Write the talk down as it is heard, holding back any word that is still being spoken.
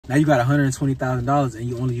Now you got $120,000 and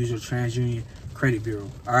you only use your TransUnion credit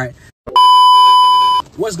bureau. All right.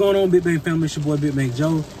 What's going on, Big Bang family? It's your boy Big Bang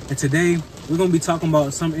Joe, and today we're gonna be talking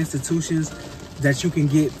about some institutions that you can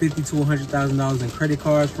get $50,000 to $100,000 in credit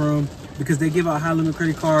cards from, because they give out high limit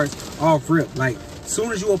credit cards off rip. Like, as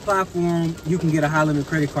soon as you apply for them, you can get a high limit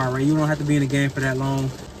credit card, right? You don't have to be in the game for that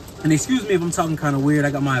long. And excuse me if I'm talking kind of weird.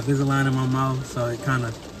 I got my Invisalign in my mouth, so it kind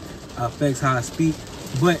of affects how I speak.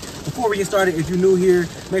 But before we get started, if you're new here,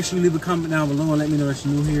 make sure you leave a comment down below and let me know that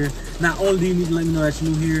you're new here. Not only do you need to let me know that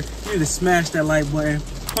you're new here, you need to smash that like button,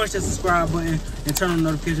 punch that subscribe button, and turn on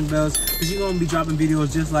the notification bells, because you're going to be dropping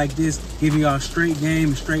videos just like this, giving y'all straight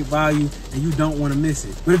game, straight value, and you don't want to miss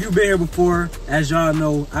it. But if you've been here before, as y'all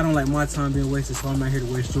know, I don't like my time being wasted, so I'm not here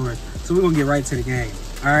to waste yours. So we're going to get right to the game.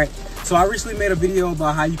 All right. So I recently made a video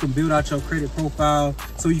about how you can build out your credit profile,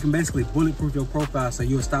 so you can basically bulletproof your profile so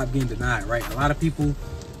you'll stop getting denied, right? A lot of people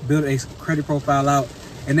build a credit profile out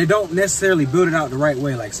and they don't necessarily build it out the right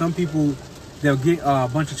way. Like, some people, they'll get a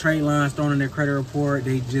bunch of trade lines thrown in their credit report.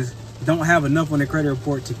 They just don't have enough on their credit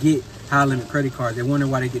report to get high limit credit cards. They wonder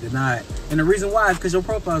why they get denied. And the reason why is because your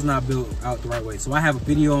profile is not built out the right way. So I have a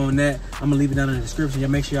video on that. I'm gonna leave it down in the description. Y'all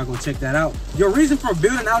make sure y'all go check that out. Your reason for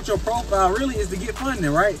building out your profile really is to get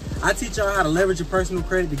funding, right? I teach y'all how to leverage your personal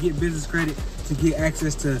credit to get business credit, to get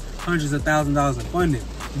access to hundreds of thousands of dollars in funding.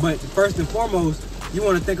 But first and foremost, you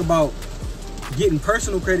want to think about getting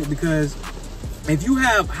personal credit, because if you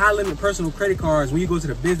have high limit personal credit cards, when you go to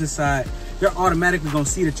the business side, they're automatically going to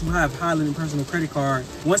see that you have high limit personal credit card.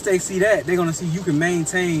 Once they see that, they're going to see you can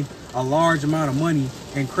maintain a large amount of money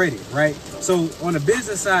and credit, right? So on the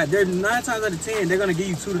business side, they're 9 times out of 10, they're going to give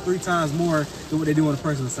you 2 to 3 times more than what they do on the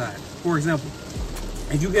personal side. For example,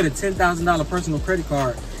 if you get a $10,000 personal credit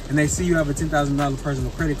card and they see you have a $10,000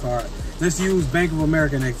 personal credit card, let's use Bank of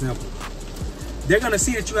America as an example. They're going to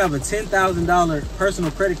see that you have a $10,000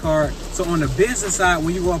 personal credit card. So on the business side,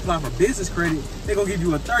 when you go apply for business credit, they're going to give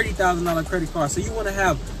you a $30,000 credit card. So you want to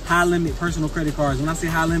have high limit personal credit cards. When I say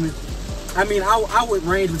high limit, I mean, I would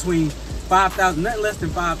range between 5,000, nothing less than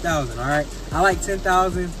 5,000. All right. I like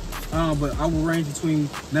 10,000, but I will range between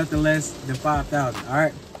nothing less than 5,000. All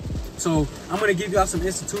right. So I'm going to give y'all some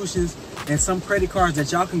institutions and some credit cards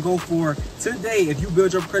that y'all can go for today. If you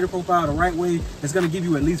build your credit profile the right way, it's going to give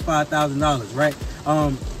you at least $5,000, right?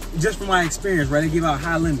 Just from my experience, right? They give out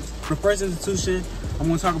high limits. The first institution I'm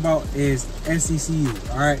going to talk about is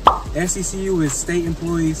SCCU, all right? SCCU is State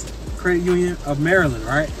Employees Credit Union of Maryland,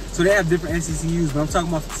 right? So they have different SCCUs, but I'm talking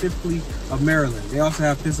about specifically of Maryland. They also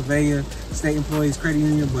have Pennsylvania State Employees Credit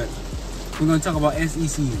Union, but we're going to talk about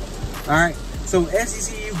SECU, all right? So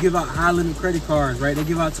SECU give out high limit credit cards, right? They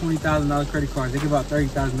give out $20,000 credit cards. They give out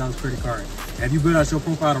 $30,000 credit cards. And if you build out your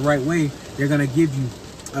profile the right way, they're gonna give you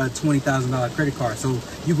a $20,000 credit card. So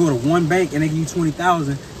you go to one bank and they give you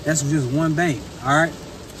 $20,000. That's just one bank. All right.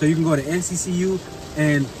 So you can go to SECU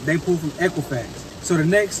and they pull from Equifax. So the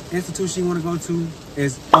next institution you want to go to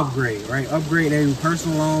is Upgrade, right? Upgrade, they do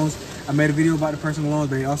personal loans. I made a video about the personal loans,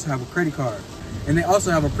 but they also have a credit card, and they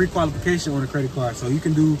also have a pre-qualification on the credit card. So you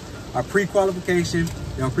can do a pre-qualification,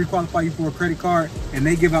 they'll pre-qualify you for a credit card, and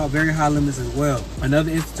they give out very high limits as well.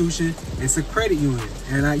 Another institution is a credit union,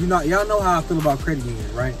 and y'all know how I feel about credit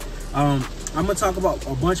unions, right? I'm gonna talk about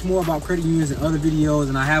a bunch more about credit unions in other videos,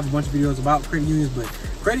 and I have a bunch of videos about credit unions. But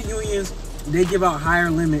credit unions, they give out higher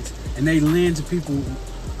limits and they lend to people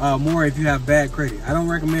more if you have bad credit. I don't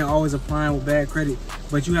recommend always applying with bad credit,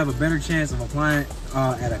 but you have a better chance of applying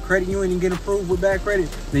at a credit union and get approved with bad credit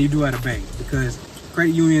than you do at a bank, because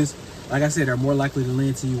credit unions, like I said, are more likely to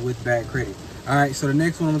lend to you with bad credit. All right, so the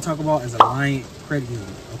next one I'm gonna talk about is Alliant Credit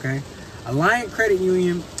Union, okay? Alliant Credit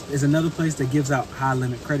Union is another place that gives out high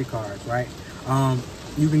limit credit cards, right?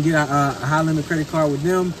 You can get a high limit credit card with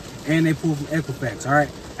them, and they pull from Equifax, all right?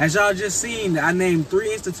 As y'all just seen, I named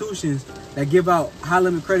 3 institutions that give out high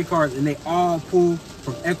limit credit cards, and they all pull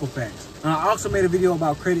from Equifax. I also made a video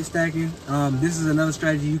about credit stacking. This is another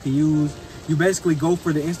strategy you can use. You basically go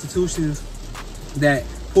for the institutions that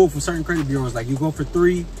pull from certain credit bureaus. Like, you go for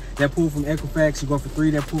 3 that pull from Equifax, you go for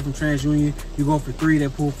 3 that pull from TransUnion, you go for 3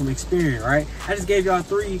 that pull from Experian, right? I just gave y'all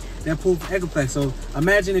 3 that pull from Equifax. So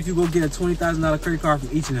imagine if you go get a $20,000 credit card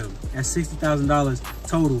from each of them. That's $60,000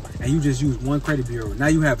 total, and you just use 1 credit bureau. Now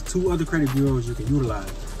you have 2 other credit bureaus you can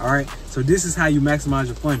utilize, all right? So this is how you maximize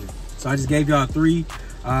your funding. So I just gave y'all 3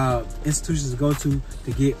 institutions to go to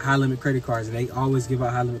get high limit credit cards, and they always give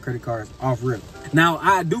out high limit credit cards off rip. Now,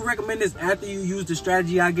 I do recommend this after you use the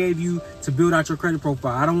strategy I gave you to build out your credit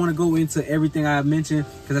profile. I don't want to go into everything I've mentioned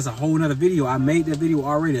because that's a whole nother video. I made that video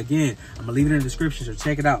already. Again, I'm gonna leave it in the description, so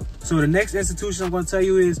check it out. So the next institution I'm going to tell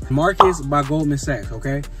you is Marcus by Goldman Sachs.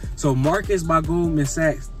 Okay, so Marcus by Goldman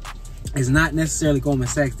Sachs, is not necessarily Goldman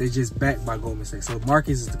Sachs. They're just backed by Goldman Sachs. So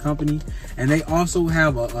Marcus is the company, and they also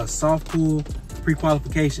have a soft pull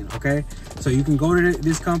pre-qualification. Okay, so you can go to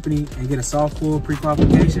this company and get a soft pull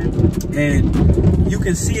pre-qualification, and you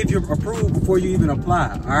can see if you're approved before you even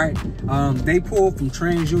apply. All right, they pull from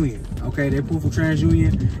TransUnion. Okay, they pull from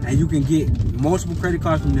TransUnion, and you can get multiple credit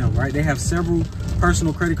cards from them. Right, they have several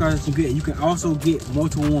personal credit cards that you get. You can also get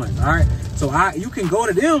multiple ones. All right, so you can go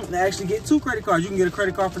to them and actually get 2 credit cards. You can get a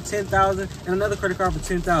credit card for $10,000 and another credit card for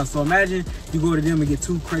 $10,000. So imagine you go to them and get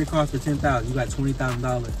 2 credit cards for $10,000. You got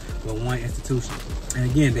 $20,000 with one institution. And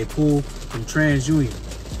again, they pull from TransUnion.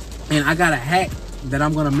 And I got a hack that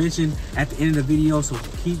I'm gonna mention at the end of the video, so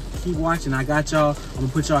keep watching. I got y'all. I'm gonna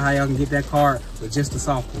put y'all how y'all can get that card with just the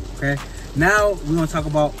soft pull. Okay, now we're gonna talk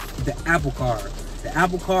about the Apple Card. The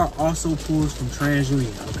Apple Card also pulls from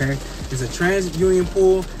TransUnion. Okay, it's a TransUnion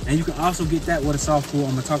pull, and you can also get that with a soft pull.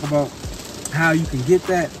 I'm gonna talk about how you can get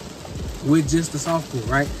that with just the soft pull.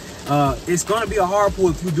 Right, it's gonna be a hard pull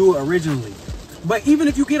if you do it originally. But even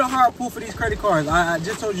if you get a hard pull for these credit cards, I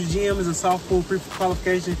just told you GM is a soft pull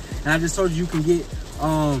pre-qualification, and I just told you can get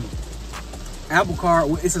Apple Card.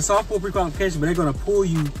 It's a soft pull pre-qualification, but they're gonna pull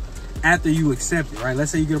you after you accept it, right? Let's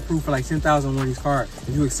say you get approved for like $10,000 on one of these cards.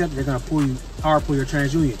 If you accept it, they're gonna pull you hard pull your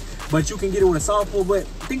TransUnion. But you can get it with a soft pull. But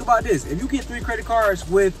think about this: if you get 3 credit cards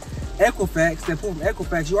with Equifax that pull from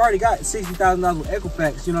Equifax, you already got $60,000 with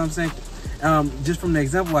Equifax. You know what I'm saying? Just from the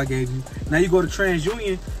example I gave you. Now you go to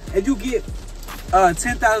TransUnion, and you get two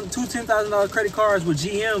 $10,000 credit cards with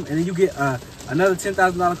GM, and then you get another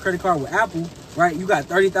 $10,000 credit card with Apple, right? You got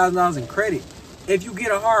 $30,000 in credit. If you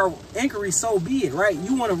get a hard inquiry, so be it, right?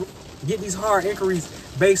 You want to get these hard inquiries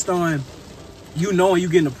based on you knowing you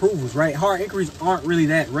getting approvals, right? Hard inquiries aren't really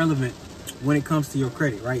that relevant when it comes to your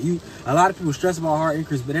credit, right? A lot of people stress about hard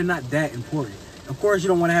inquiries, but they're not that important. Of course, you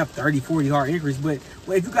don't want to have 30, 40 hard inquiries, but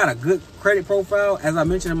if you got a good credit profile, as I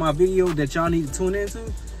mentioned in my video that y'all need to tune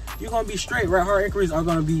into, you're gonna be straight, right? Hard inquiries are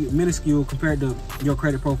gonna be minuscule compared to your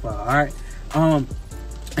credit profile. All right,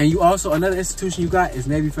 and you also, another institution you got is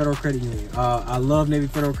Navy Federal Credit Union. I love Navy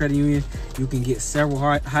Federal Credit Union. You can get several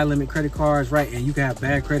high limit credit cards, right? And you can have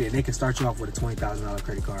bad credit, and they can start you off with a $20,000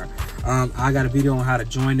 credit card. I got a video on how to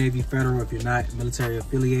join Navy Federal if you're not military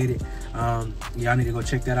affiliated. Y'all need to go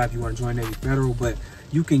check that out if you want to join Navy Federal. But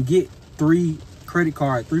you can get 3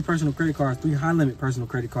 personal credit cards, 3 high limit personal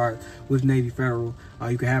credit cards with Navy Federal.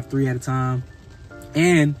 You can have 3 at a time,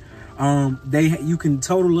 and you can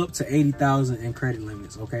total up to 80,000 in credit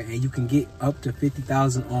limits. Okay, and you can get up to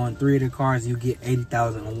 50,000 on 3 of the cards. You get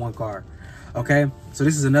 80,000 on 1 card. Okay, so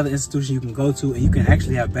this is another institution you can go to, and you can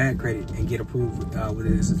actually have bad credit and get approved with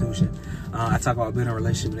an institution. I talk about building a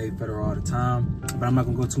relationship with Navy Federal all the time, but I'm not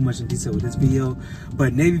gonna go too much in detail with this video.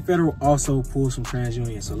 But Navy Federal also pulls from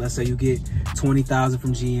TransUnion. So let's say you get 20,000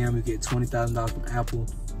 from GM, you get $20,000 from Apple,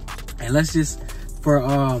 and let's just for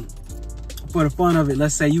the fun of it,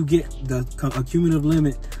 let's say you get the cumulative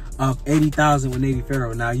limit of 80,000 with Navy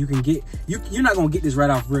Federal. Now you can get, you're not gonna get this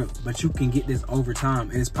right off rip, but you can get this over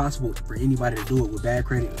time, and it's possible for anybody to do it with bad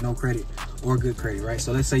credit, no credit, or good credit, right?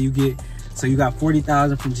 So let's say you got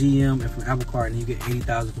 40,000 from GM and from Apple Card, and you get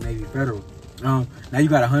 80,000 from Navy Federal. Now you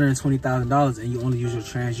got $120,000, and you only use your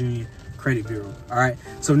TransUnion credit bureau. All right.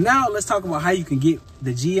 So now let's talk about how you can get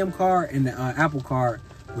the GM card and the Apple Card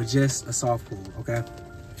with just a soft pull. Okay.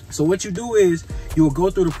 So what you do is you will go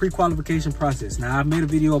through the pre-qualification process. Now I've made a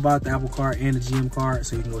video about the Apple Card and the GM card,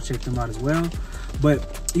 so you can go check them out as well.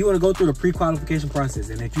 But you want to go through the pre-qualification process.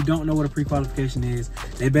 And if you don't know what a pre-qualification is,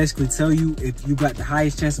 they basically tell you if you got the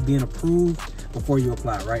highest chance of being approved before you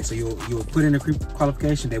apply, right? So you'll put in a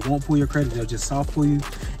pre-qualification. They won't pull your credit. They'll just soft pull you,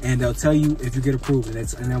 and they'll tell you if you get approved. And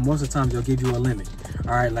then most of the time they'll give you a limit.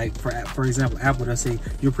 All right, like for example, Apple, they'll say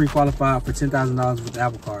you're pre-qualified for $10,000 with the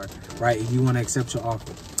Apple Card, right? If you want to accept your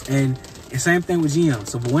offer. And the same thing with GM.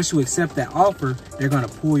 So but once you accept that offer, they're going to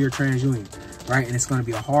pull your TransUnion, right? And it's going to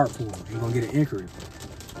be a hard pull. You're going to get an inquiry.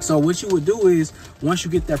 So what you would do is, once you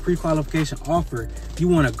get that pre-qualification offer, you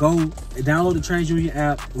want to go download the TransUnion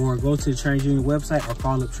app, or go to the TransUnion website, or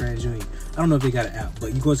call up TransUnion. I don't know if they got an app,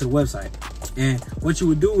 but you go to the website. And what you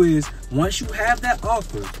would do is, once you have that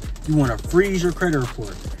offer, you want to freeze your credit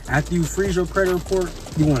report. After you freeze your credit report,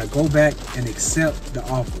 you want to go back and accept the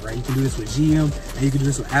offer, right? You can do this with GM, and you can do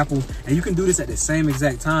this with Apple, and you can do this at the same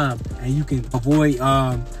exact time, and you can avoid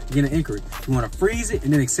getting an inquiry. You want to freeze it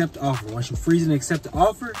and then accept the offer. Once you freeze it and accept the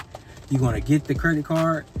offer, you're going to get the credit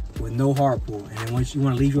card with no hard pull. And then once you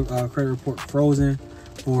want to leave your credit report frozen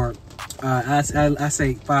for I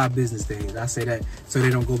say 5 business days. I say that so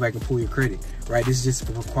they don't go back and pull your credit, right? This is just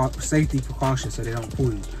for safety precaution, so they don't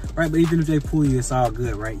pull you, right? But even if they pull you, it's all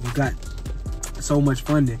good, right? You got so much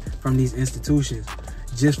funding from these institutions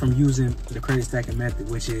just from using the credit stacking method,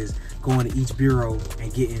 which is going to each bureau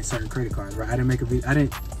and getting certain credit cards, right? I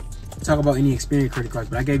didn't talk about any Experian credit cards,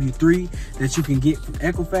 but I gave you 3 that you can get from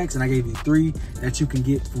Equifax, and I gave you 3 that you can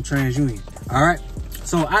get from TransUnion. All right,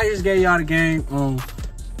 so I just gave y'all the game on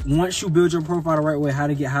once you build your profile the right way, how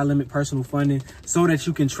to get high limit personal funding so that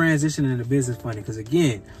you can transition into business funding. Because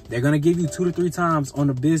again, they're going to give you 2 to 3 times on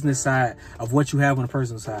the business side of what you have on the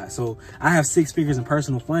personal side. So I have 6 figures in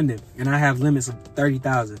personal funding, and I have limits of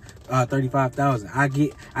 30,000, 35,000. I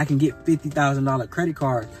can get $50,000 credit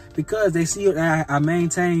cards because they see that I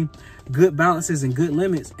maintain good balances and good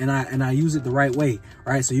limits, and I use it the right way,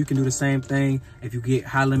 right? So you can do the same thing if you get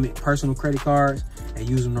high limit personal credit cards and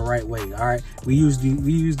use them the right way. All right, we use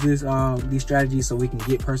these strategies so we can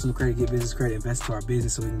get personal credit, get business credit, invest to our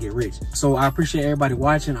business so we can get rich. So I appreciate everybody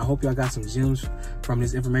watching. I hope y'all got some gems from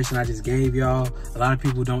this information I just gave y'all. A lot of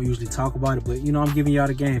people don't usually talk about it, but you know, I'm giving y'all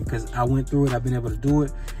the game because I went through it. I've been able to do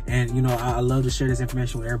it, and you know, I love to share this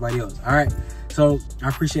information with everybody else. All right, so I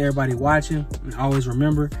appreciate everybody watching, and always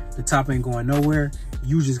remember, the top ain't going nowhere.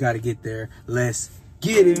 You just got to get there. Let's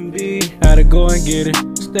get it. B, how to go and get it.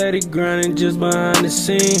 Steady grinding just behind the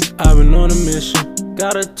scene. I've been on a mission.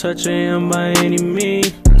 Gotta touch AM by any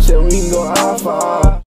means. Said we can go high for all.